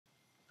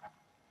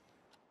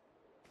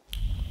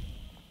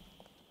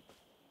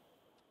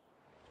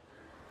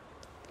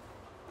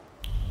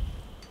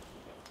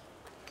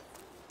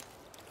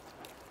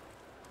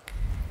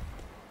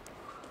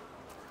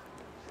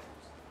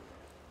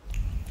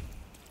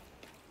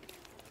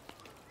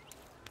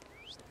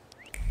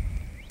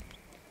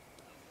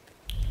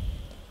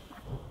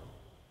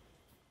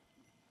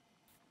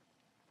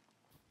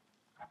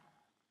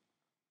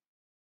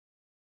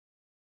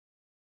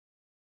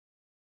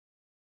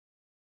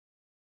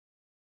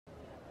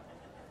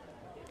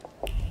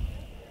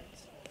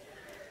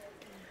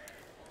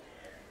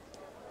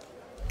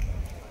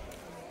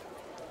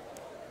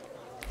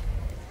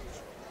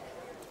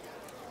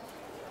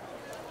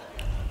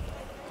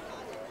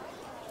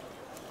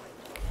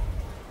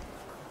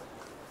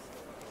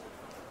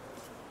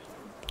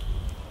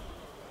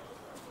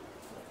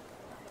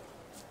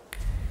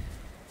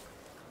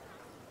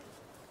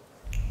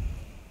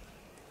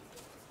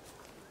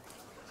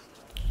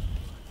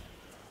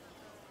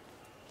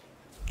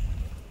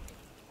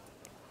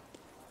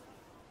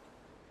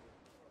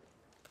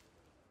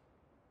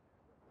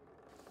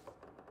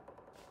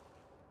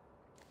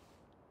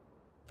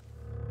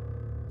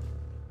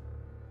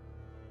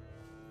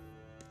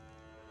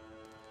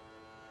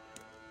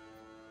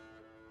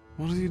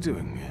What are you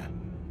doing here?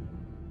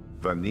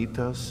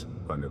 Vanitas,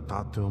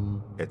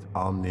 vanitatum, et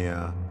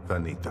omnia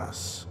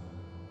vanitas.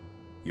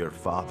 Your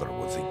father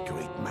was a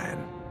great man.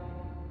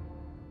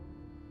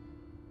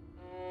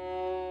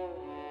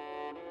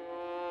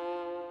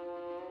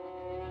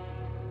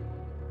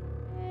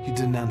 You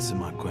didn't answer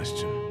my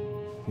question.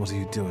 What are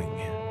you doing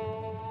here?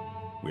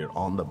 We're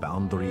on the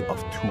boundary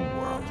of two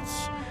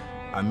worlds,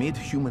 amid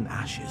human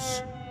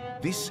ashes.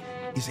 This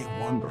is a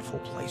wonderful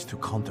place to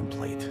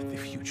contemplate the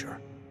future.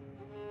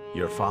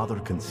 Your father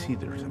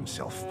considered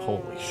himself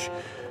Polish.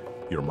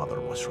 Your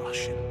mother was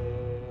Russian.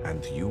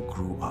 And you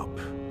grew up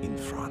in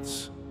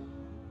France.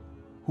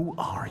 Who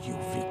are you,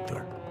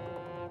 Victor?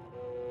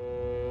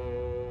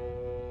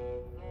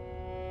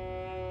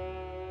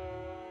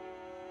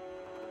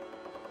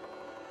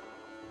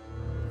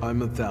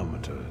 I'm a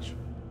Thaumaturge.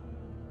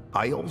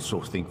 I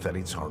also think that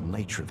it's our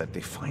nature that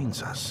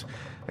defines us,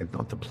 and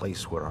not the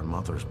place where our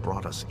mothers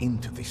brought us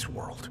into this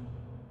world.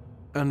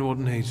 And what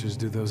natures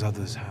do those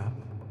others have?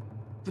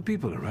 The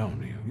people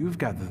around you, you've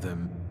gathered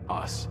them,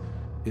 us,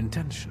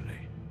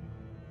 intentionally.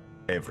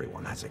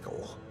 Everyone has a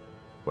goal.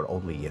 We're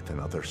only yet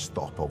another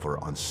stopover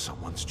on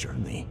someone's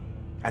journey.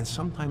 And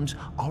sometimes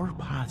our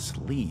paths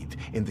lead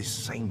in the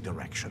same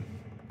direction.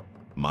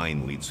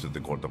 Mine leads to the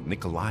court of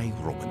Nikolai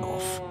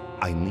Romanov.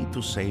 I need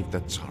to save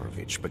the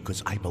Tsarevich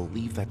because I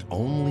believe that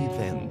only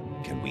then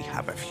can we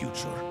have a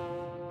future.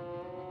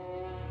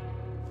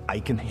 I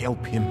can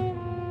help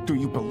him. Do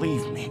you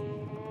believe me?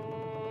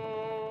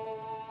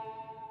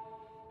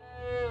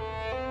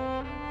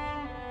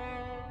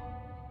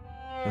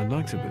 I'd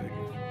like to believe.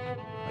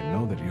 I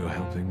know that you're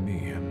helping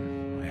me,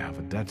 and I have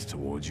a debt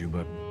towards you,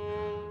 but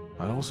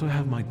I also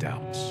have my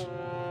doubts.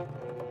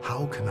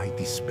 How can I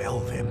dispel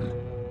them?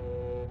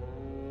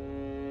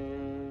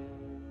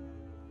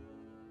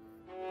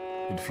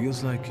 It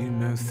feels like you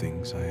know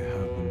things I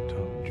haven't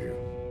told you.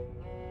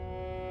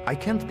 I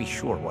can't be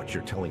sure what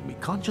you're telling me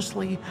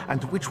consciously,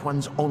 and which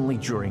ones only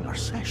during our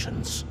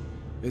sessions.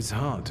 It's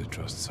hard to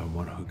trust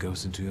someone who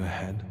goes into your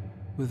head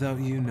without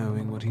you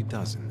knowing what he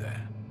does in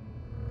there.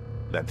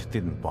 That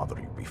didn't bother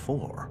you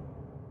before.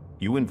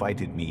 You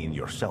invited me in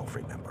yourself,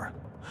 remember?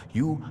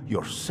 You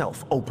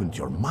yourself opened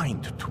your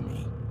mind to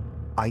me.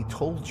 I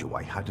told you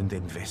I hadn't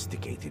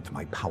investigated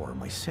my power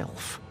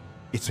myself.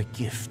 It's a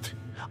gift.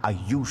 I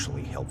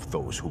usually help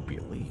those who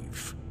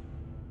believe.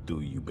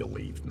 Do you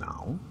believe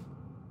now?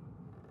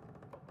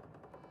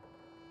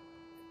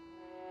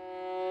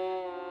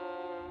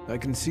 I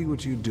can see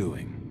what you're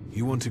doing.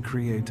 You want to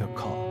create a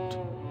cult.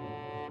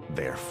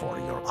 Therefore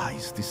your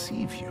eyes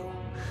deceive you.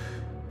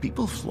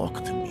 People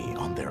flock to me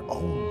on their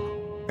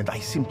own, and I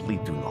simply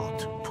do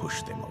not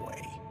push them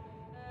away.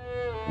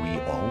 We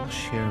all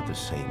share the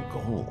same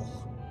goal.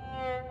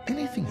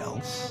 Anything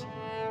else?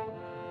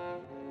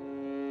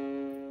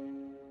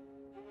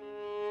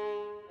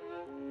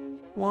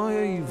 Why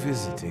are you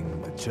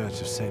visiting the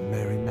Church of St.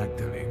 Mary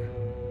Magdalene?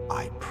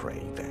 I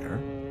pray there.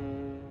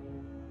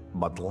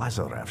 But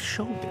Lazarev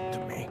showed it to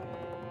me.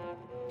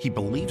 He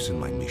believes in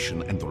my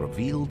mission and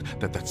revealed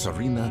that the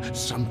Tsarina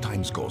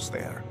sometimes goes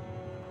there.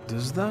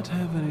 Does that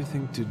have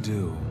anything to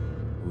do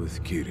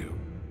with Kirill?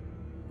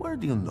 Where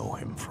do you know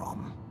him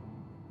from?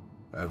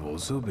 I've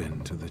also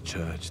been to the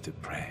church to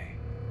pray.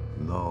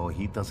 No,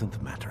 he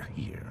doesn't matter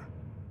here.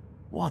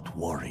 What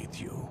worried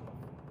you?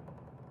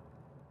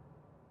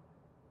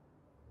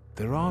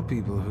 There are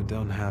people who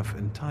don't have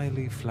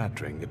entirely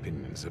flattering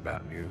opinions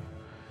about you.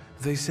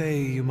 They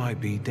say you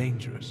might be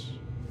dangerous.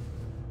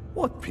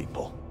 What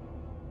people?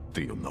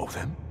 Do you know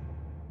them?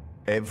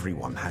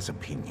 Everyone has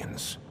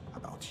opinions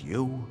about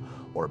you,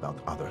 or about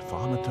other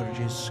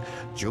thaumaturges,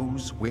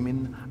 Jews,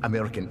 women,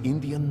 American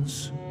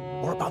Indians,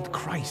 or about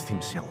Christ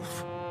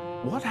himself.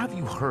 What have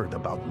you heard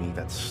about me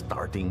that's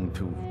starting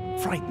to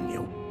frighten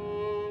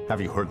you? Have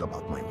you heard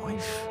about my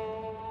wife?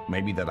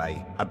 Maybe that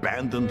I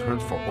abandoned her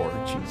for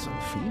orgies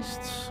and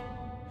feasts?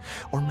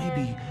 Or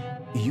maybe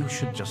you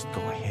should just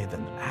go ahead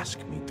and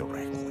ask me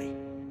directly.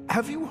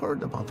 Have you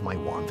heard about my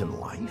wanton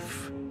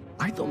life?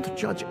 I don't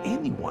judge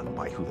anyone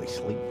by who they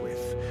sleep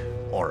with,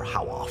 or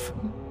how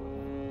often.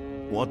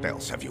 What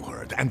else have you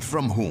heard, and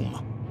from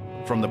whom?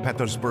 From the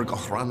Petersburg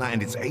Okhrana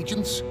and its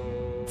agents?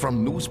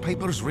 From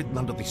newspapers written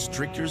under the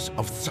strictures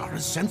of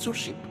Tsar's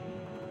censorship?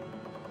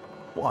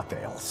 What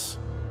else?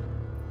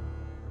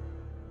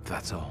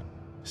 That's all.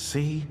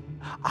 See,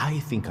 I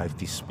think I've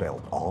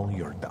dispelled all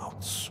your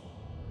doubts.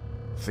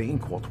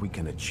 Think what we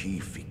can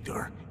achieve,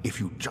 Victor, if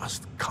you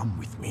just come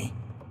with me.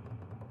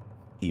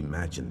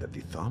 Imagine that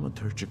the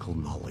thaumaturgical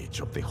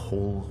knowledge of the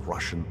whole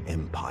Russian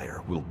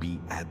Empire will be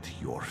at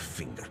your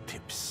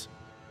fingertips.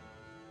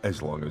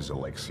 As long as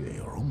Alexei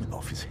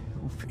Romanov is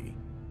healthy.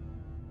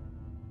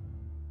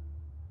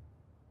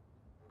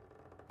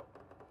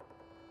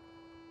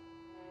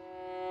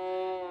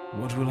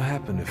 What will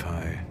happen if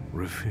I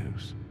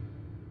refuse?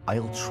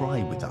 I'll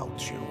try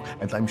without you,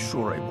 and I'm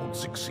sure I won't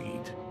succeed.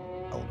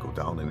 I'll go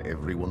down in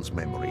everyone's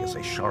memory as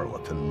a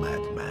charlatan,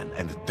 madman,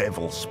 and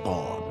devil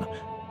spawn.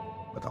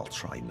 But I'll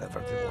try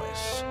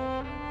nevertheless.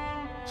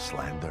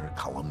 Slander,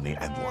 calumny,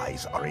 and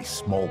lies are a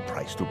small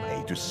price to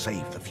pay to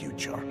save the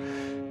future.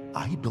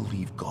 I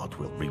believe God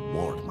will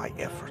reward my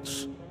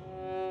efforts.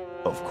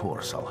 Of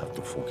course, I'll have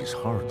to focus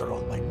harder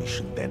on my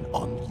mission than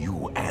on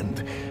you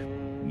and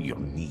your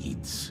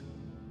needs.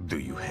 Do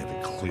you have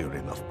a clear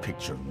enough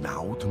picture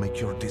now to make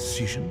your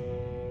decision?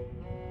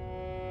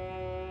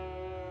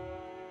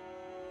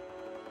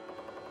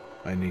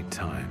 I need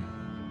time.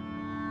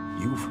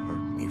 You've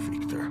heard me,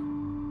 Victor.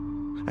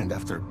 And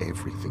after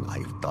everything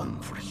I've done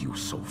for you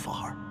so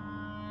far,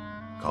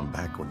 come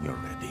back when you're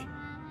ready.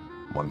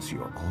 Once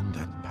you're on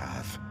that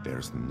path,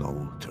 there's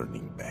no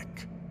turning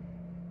back.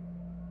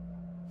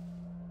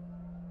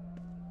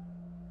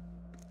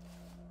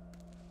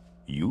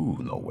 You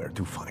know where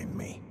to find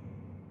me.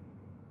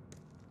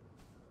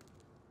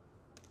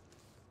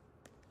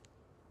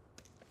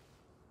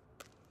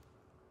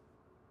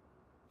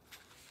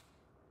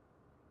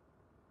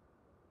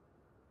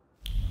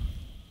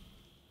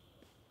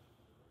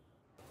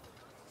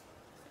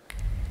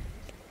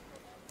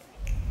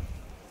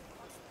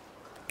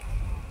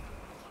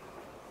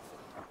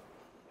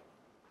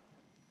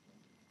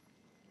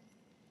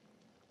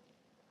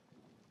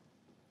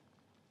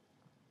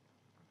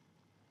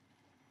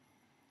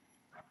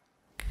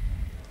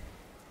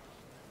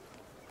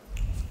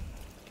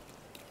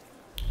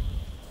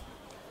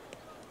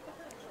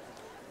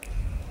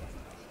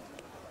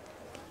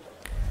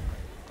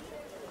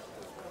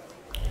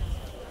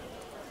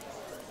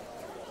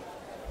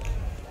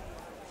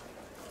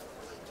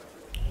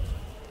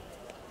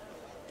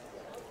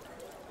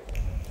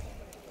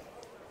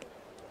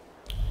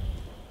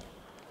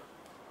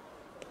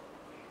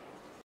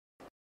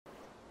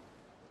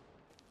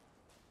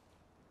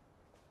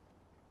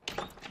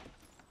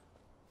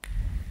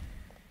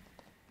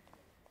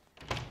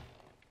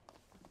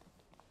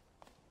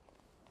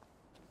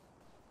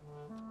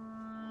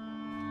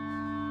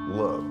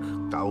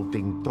 Look,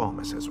 Doubting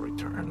Thomas has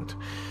returned.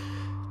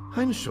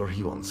 I'm sure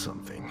he wants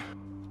something.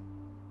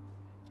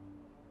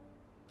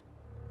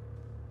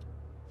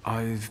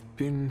 I've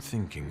been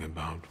thinking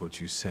about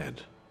what you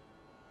said.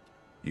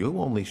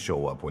 You only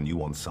show up when you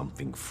want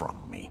something from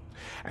me.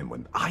 And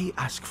when I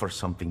ask for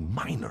something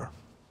minor,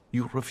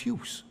 you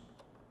refuse.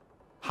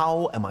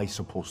 How am I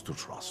supposed to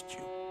trust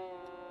you?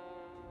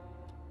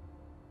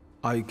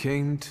 I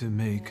came to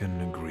make an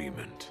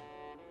agreement.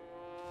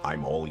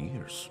 I'm all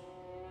ears.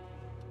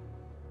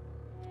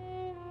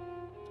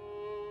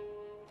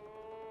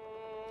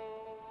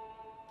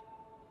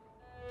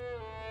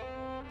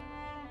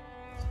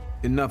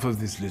 Enough of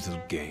these little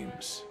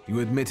games. You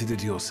admitted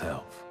it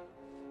yourself.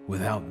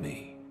 Without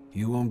me,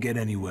 you won't get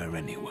anywhere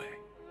anyway.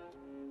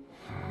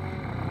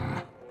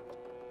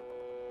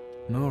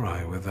 Nor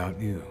I without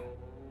you.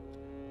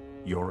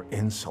 Your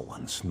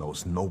insolence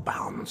knows no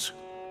bounds.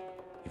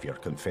 If your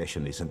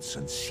confession isn't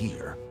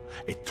sincere,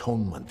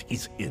 atonement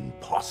is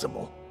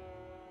impossible.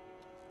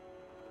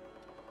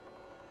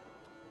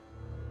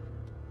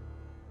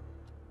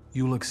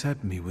 You'll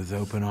accept me with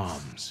open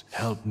arms,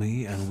 help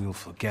me, and we'll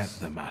forget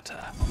the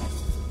matter.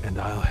 And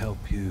I'll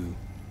help you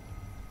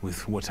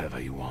with whatever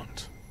you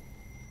want.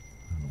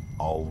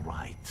 All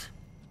right.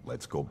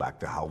 Let's go back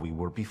to how we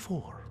were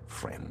before,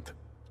 friend.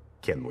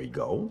 Can we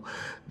go?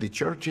 The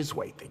church is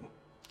waiting.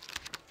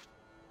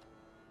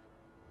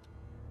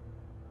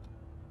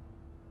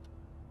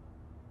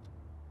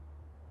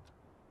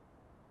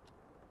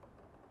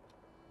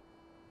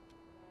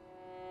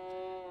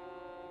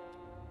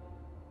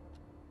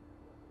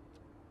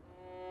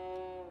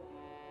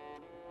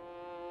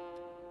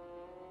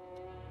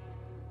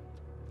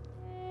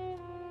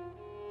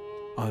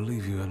 I'll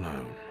leave you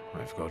alone.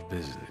 I've got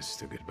business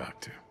to get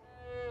back to.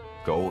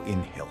 Go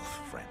in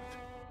health, friend.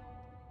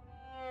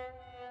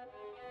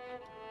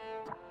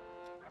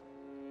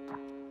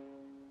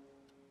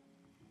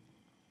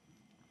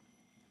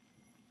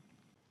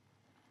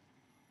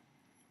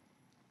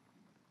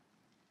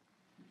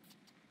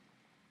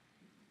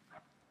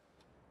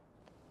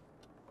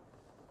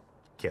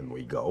 Can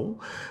we go?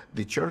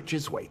 The church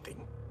is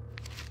waiting.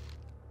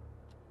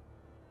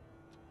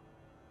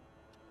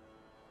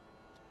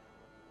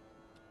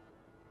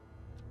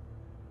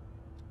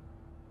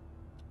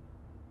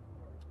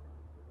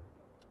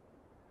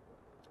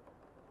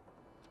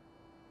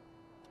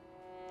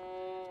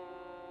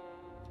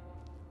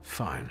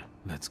 Fine,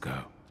 let's go.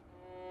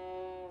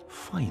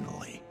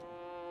 Finally.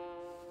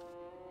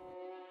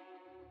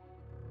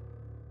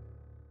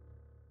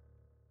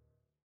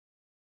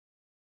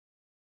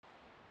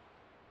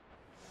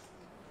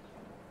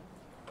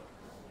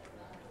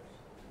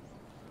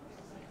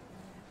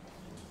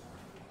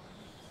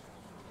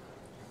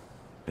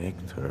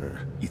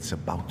 Victor, it's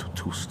about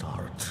to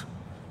start.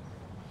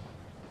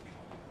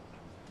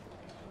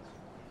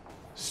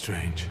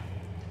 Strange.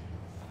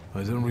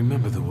 I don't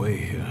remember the way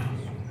here.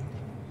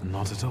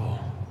 Not at all.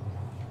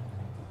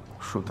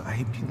 Should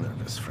I be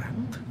nervous,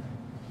 friend?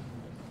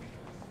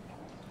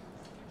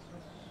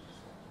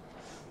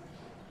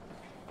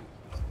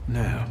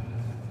 No.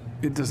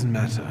 It doesn't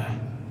matter.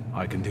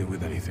 I can deal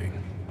with anything.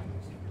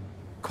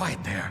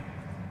 Quiet there.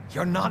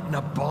 You're not in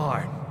a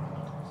barn.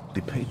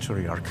 The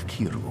Patriarch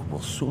Kiru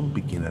will soon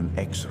begin an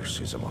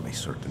exorcism on a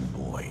certain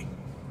boy.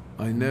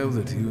 I know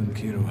that you and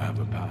Kiru have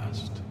a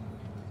past.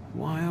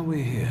 Why are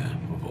we here,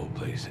 of all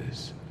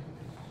places?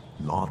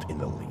 Not in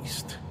the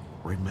least.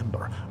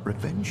 Remember,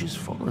 revenge is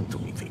foreign to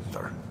me,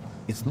 Victor.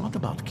 It's not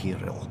about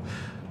Kirill.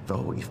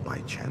 Though if by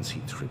chance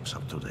he trips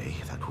up today,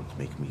 that would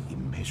make me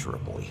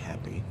immeasurably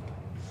happy.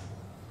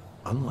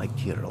 Unlike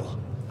Kirill,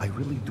 I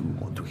really do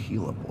want to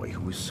heal a boy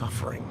who is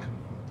suffering.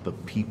 The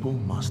people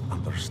must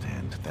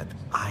understand that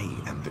I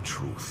am the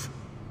truth.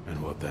 And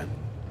what then?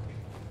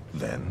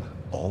 Then,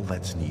 all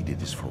that's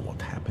needed is for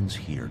what happens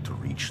here to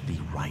reach the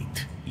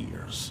right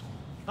ears.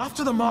 Off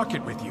to the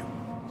market with you.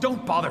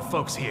 Don't bother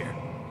folks here.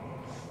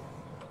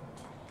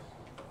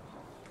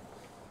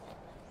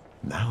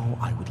 Now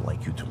I would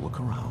like you to look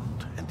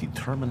around and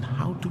determine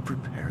how to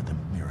prepare the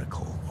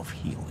miracle of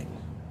healing.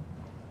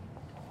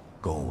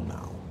 Go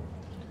now.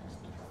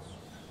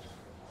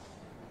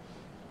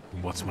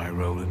 What's my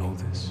role in all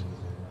this?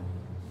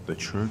 The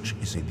church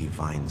is a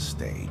divine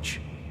stage.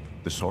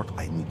 The sort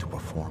I need to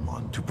perform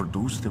on to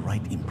produce the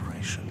right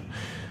impression.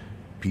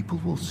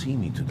 People will see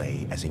me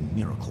today as a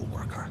miracle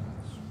worker.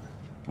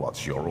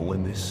 What's your role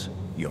in this?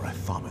 You're a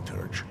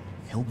thaumaturge.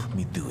 Help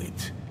me do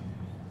it.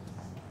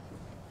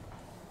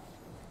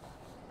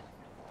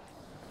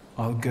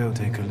 I'll go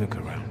take a look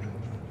around.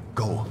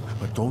 Go,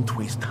 but don't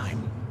waste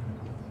time.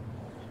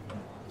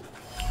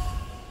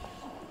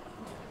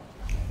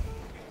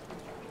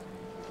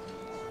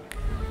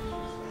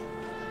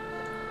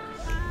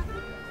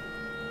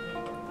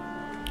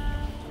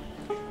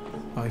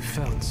 I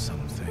felt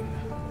something.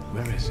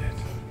 Where is it?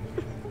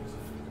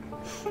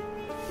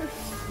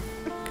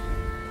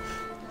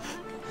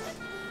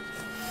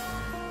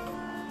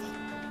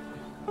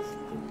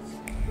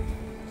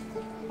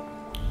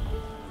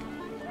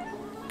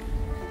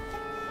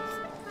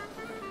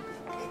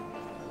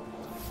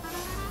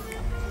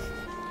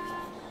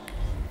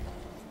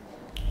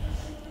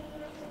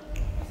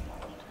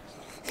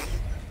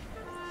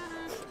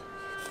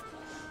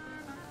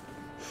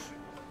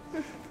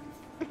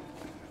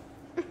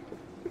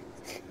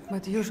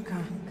 But Yushka,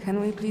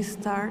 can we please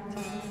start?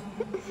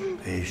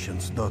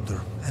 Patience, daughter,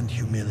 and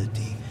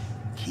humility.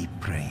 Keep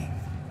praying.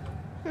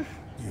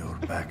 You're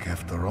back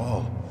after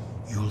all.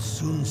 You'll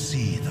soon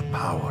see the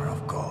power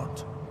of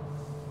God.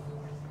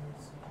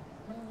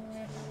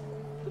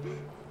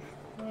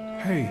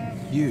 Hey,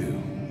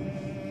 you.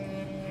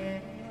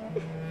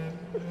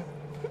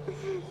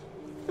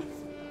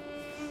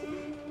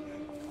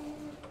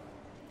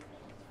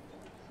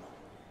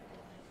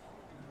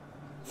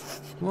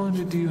 Why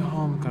did you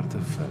harm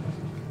Kartoffel?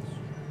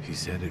 He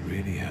said it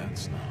really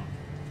hurts now.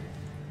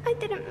 I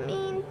didn't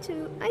mean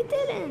to. I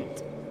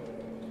didn't.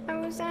 I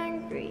was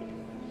angry.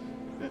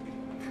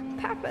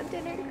 Papa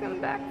didn't come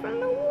back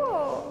from the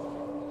wall.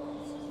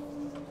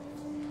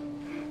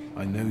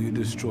 I know you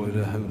destroyed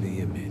a holy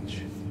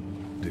image.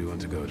 Do you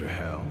want to go to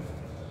hell?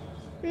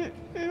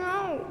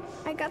 No,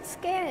 I got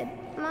scared.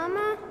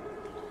 Mama?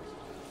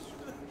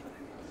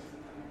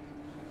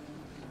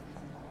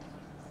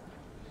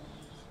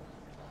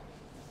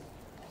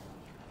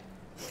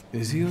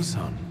 Is he your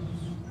son?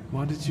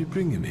 Why did you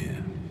bring him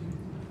here?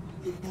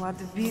 What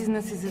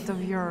business is it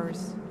of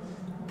yours?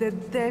 The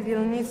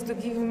devil needs to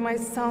give me my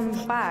son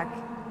back.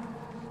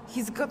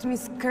 He's got me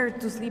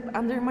scared to sleep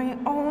under my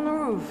own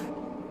roof.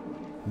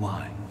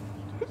 Why?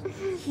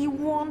 He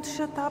won't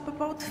shut up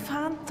about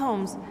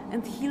phantoms,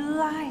 and he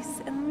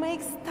lies and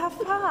makes stuff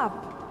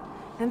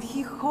up. And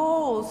he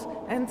hauls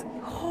and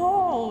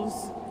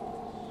hauls.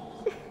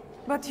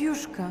 But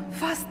Yushka,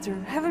 faster,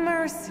 have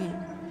mercy.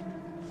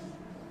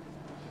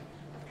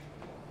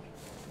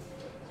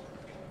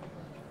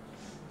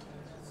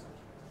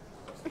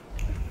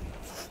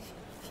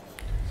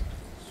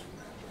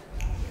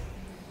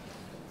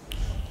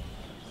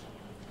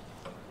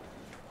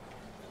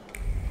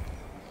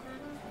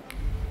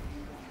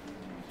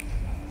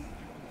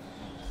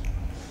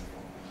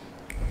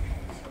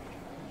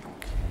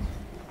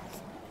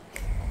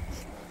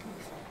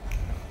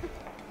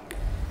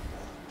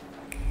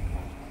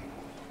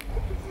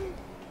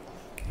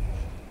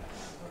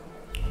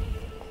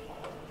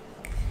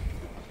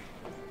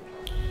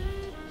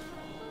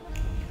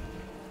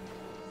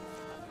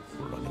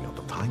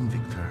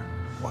 Victor,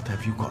 what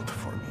have you got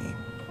for me?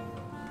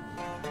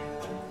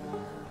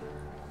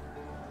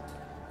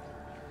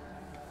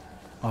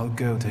 I'll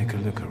go take a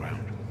look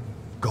around.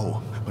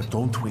 Go, but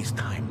don't waste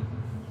time.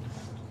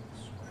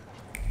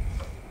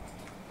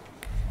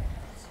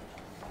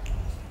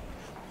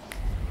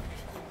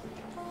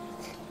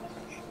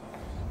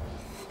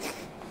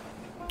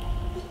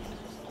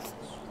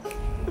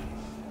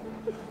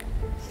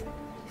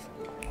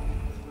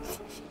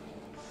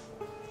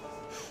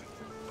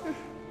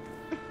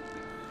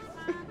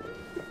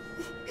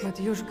 But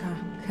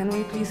Yushka, can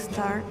we please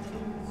start?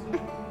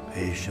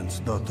 Patience,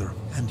 daughter,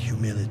 and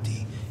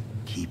humility.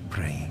 Keep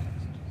praying.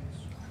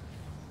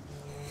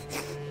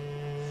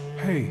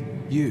 Hey,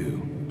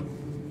 you.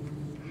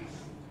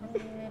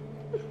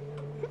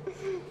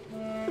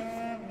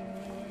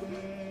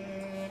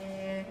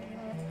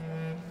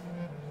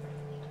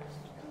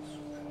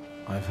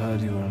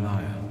 said you were a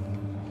liar.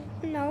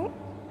 No,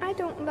 I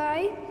don't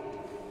lie.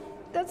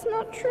 That's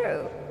not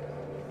true.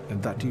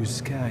 And that you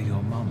scare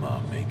your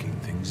mama making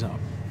things up.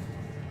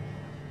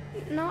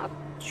 Not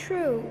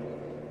true.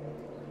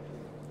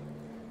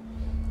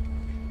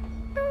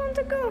 I want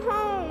to go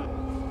home.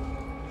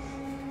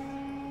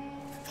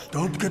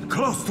 Don't get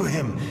close to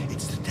him.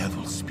 It's the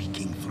devil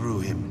speaking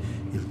through him.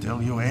 He'll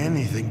tell you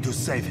anything to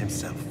save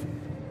himself.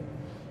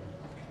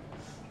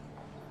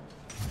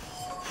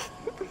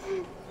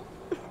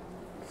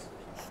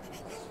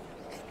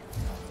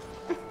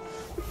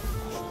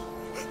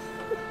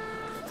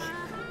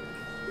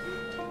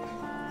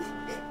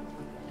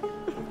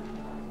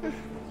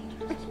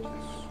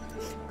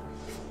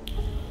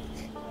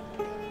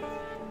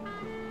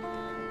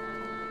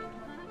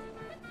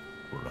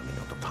 We're running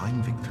out of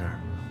time, Victor.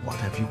 What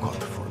have you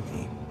got for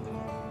me?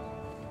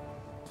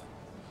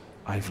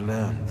 I've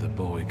learned the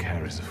boy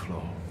carries a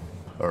flaw.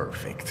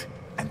 Perfect.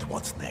 And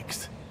what's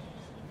next?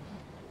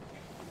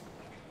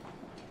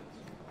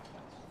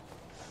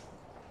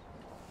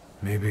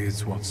 Maybe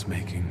it's what's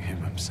making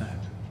him upset.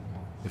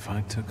 If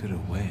I took it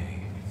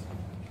away...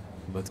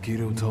 But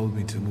Kiro told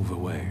me to move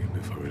away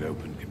before it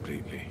opened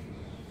completely.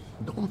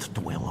 Don't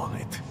dwell on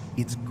it.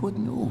 It's good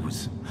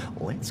news.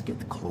 Let's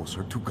get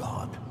closer to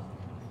God.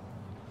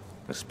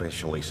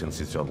 Especially since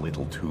it's a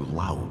little too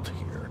loud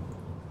here.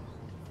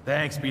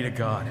 Thanks be to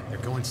God. They're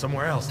going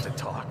somewhere else to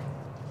talk.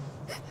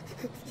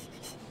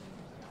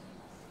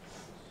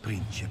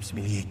 Princeps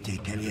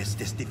miliete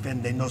caliestes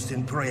defendenos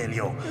in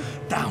proelio.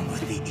 Down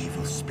with the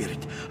evil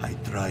spirit. I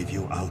drive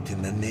you out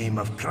in the name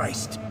of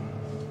Christ.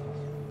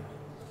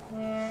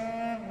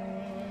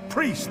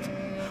 Priest!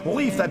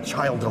 Leave that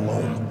child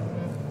alone!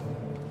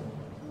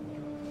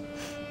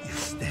 You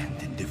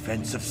stand in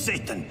defense of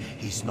Satan.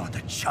 He's not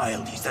a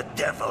child, he's a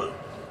devil.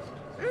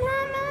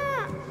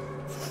 Mama!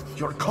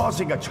 You're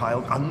causing a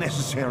child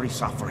unnecessary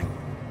suffering.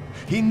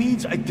 He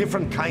needs a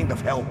different kind of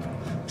help.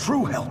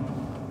 True help.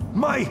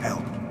 My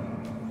help.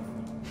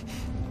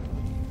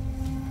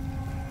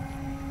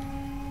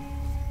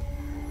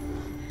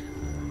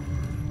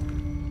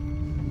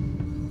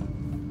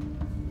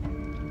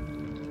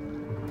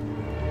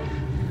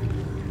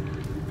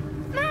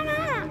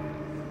 Mama!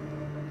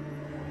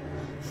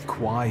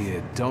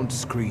 Quiet, don't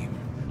scream.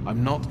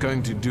 I'm not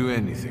going to do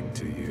anything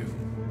to you.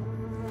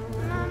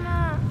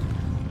 Mama!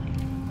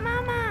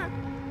 Mama!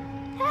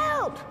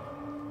 Help!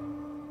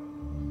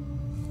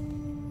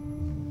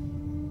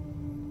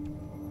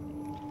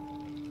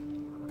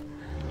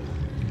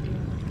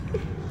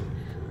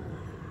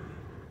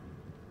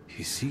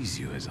 He sees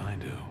you as I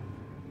do.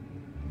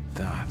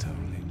 That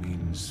only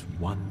means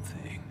one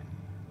thing.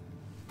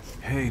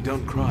 Hey,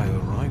 don't cry,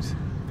 all right?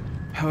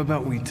 How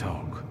about we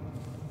talk?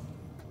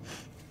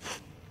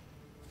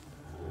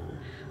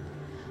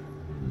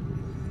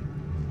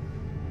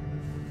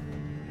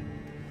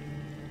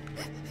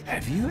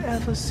 Have you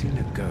ever seen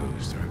a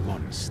ghost or a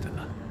monster?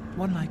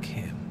 One like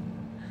him?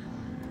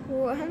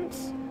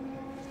 Once,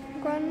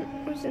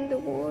 one was in the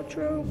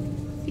wardrobe,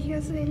 the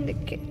other in the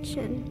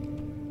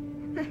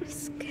kitchen. I'm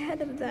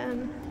scared of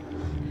them.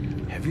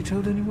 Have you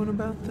told anyone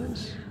about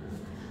this?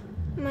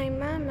 My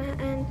mama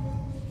and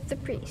the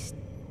priest.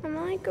 Am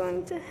I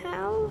going to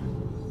hell?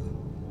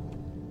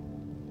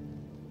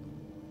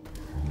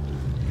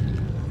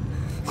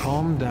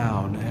 Calm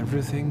down,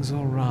 everything's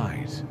all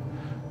right.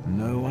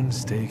 No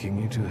one's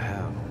taking you to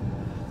hell.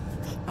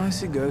 I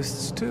see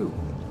ghosts too.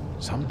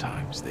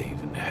 Sometimes they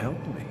even help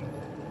me.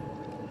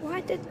 Why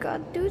did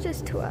God do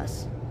this to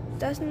us?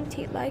 Doesn't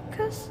he like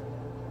us?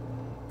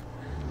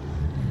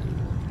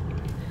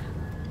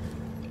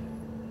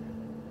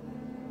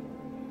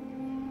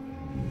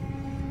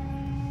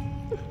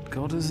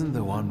 God isn't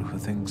the one who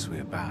thinks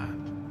we're bad.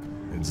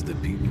 It's the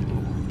people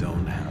who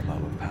don't have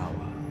our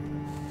power.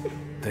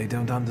 They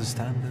don't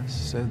understand us,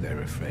 so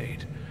they're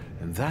afraid.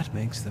 And that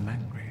makes them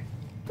angry.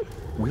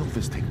 Will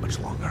this take much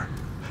longer?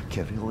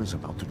 Kirill is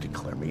about to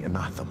declare me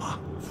anathema.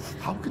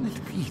 How can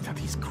it be that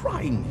he's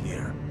crying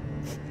here?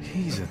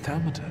 He's a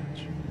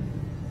Thaumaturge.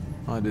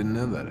 I didn't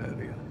know that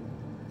earlier.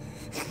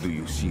 Do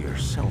you see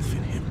yourself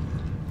in him?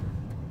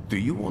 Do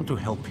you want to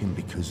help him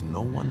because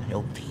no one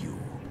helped you?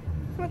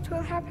 What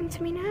will happen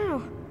to me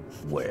now?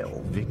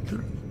 Well,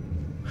 Victor,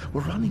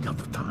 we're running out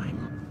of time.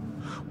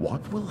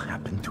 What will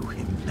happen to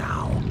him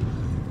now?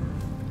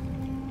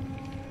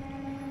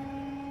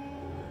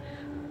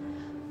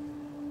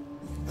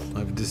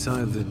 I've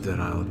decided that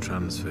I'll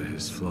transfer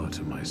his flaw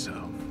to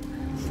myself.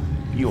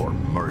 You're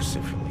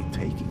mercifully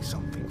taking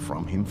something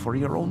from him for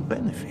your own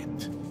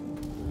benefit.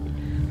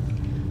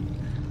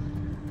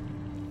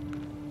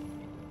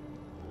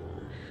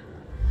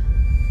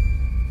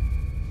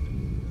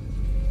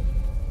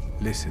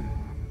 Listen.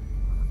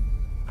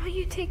 Are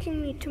you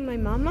taking me to my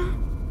mama?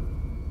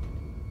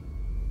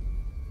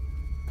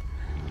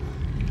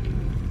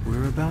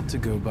 We're about to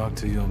go back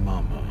to your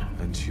mama,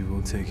 and she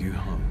will take you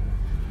home.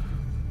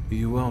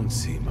 You won't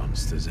see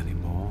monsters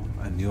anymore,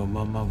 and your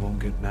mama won't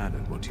get mad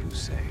at what you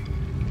say.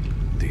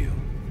 Deal?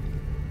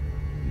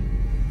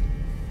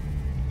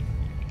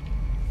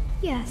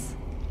 Yes.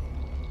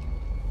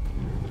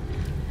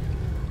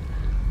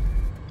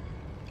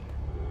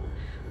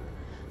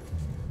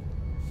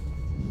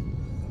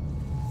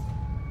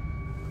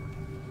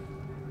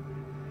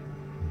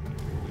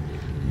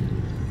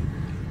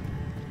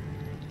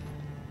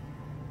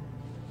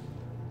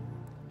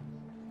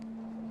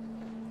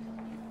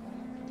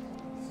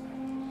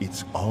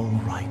 It's all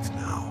right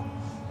now.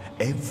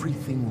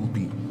 Everything will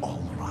be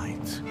all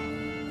right.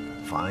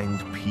 Find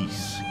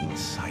peace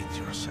inside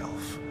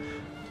yourself.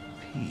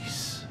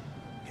 Peace,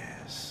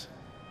 yes.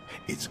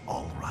 It's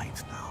all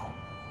right now.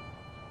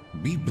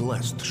 Be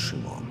blessed,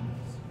 Shimon.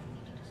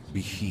 Be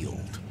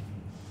healed.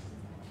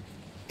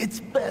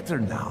 It's better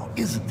now,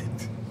 isn't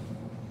it?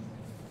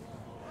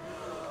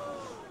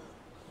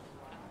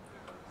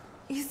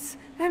 It's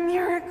a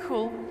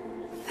miracle.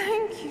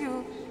 Thank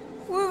you.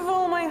 With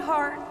all my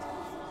heart.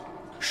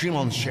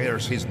 Shimon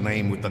shares his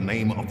name with the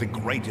name of the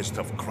greatest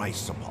of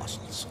Christ's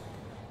apostles.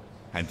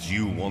 And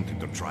you wanted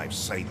to drive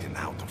Satan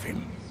out of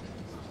him.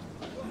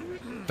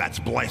 That's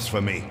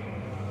blasphemy.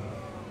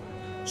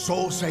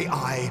 So say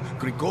I,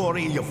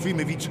 Grigory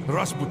Yefimovich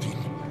Rasputin.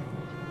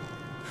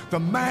 The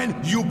man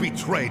you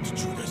betrayed,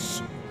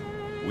 Judas.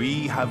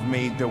 We have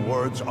made the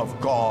words of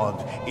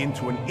God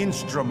into an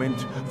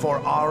instrument for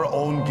our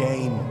own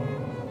gain.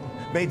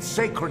 Made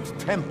sacred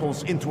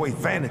temples into a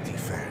vanity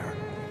fair.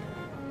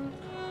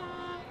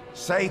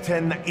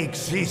 Satan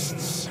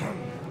exists,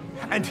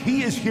 and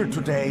he is here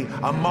today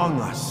among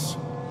us.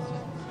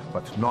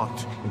 But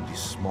not in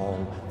this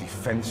small,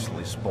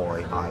 defenseless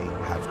boy I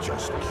have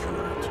just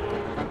cured.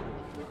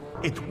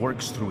 It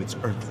works through its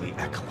earthly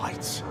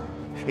acolytes.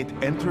 It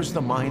enters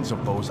the minds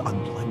of those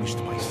unblemished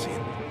by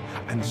sin,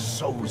 and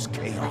sows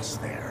chaos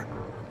there.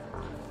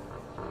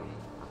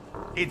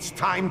 It's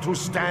time to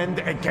stand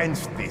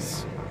against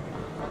this.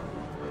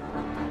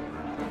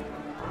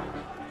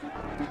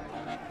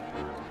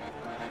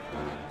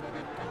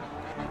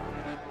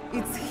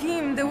 It's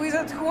him, the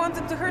wizard who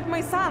wanted to hurt my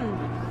son.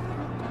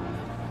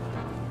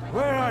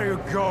 Where are you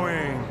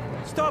going?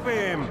 Stop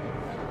him!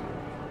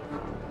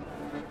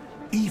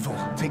 Evil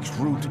takes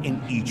root in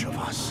each of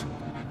us.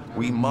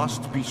 We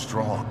must be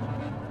strong,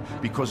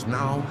 because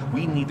now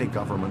we need a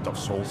government of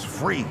souls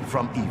free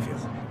from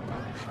evil.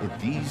 In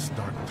these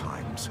dark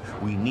times,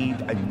 we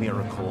need a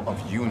miracle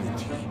of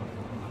unity.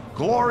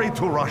 Glory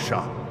to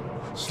Russia!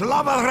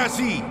 Slava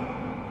России!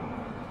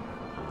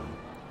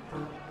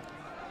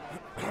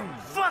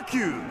 Fuck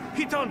you!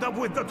 He turned up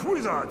with that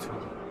wizard!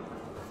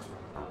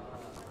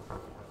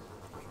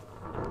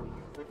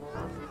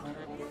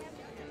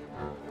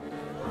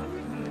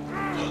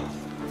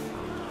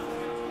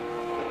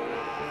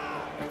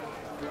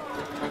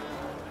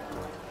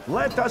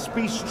 Let us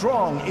be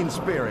strong in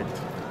spirit.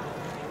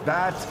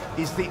 That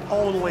is the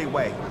only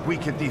way we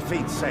can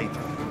defeat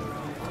Satan.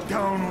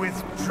 Down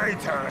with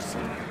traitors!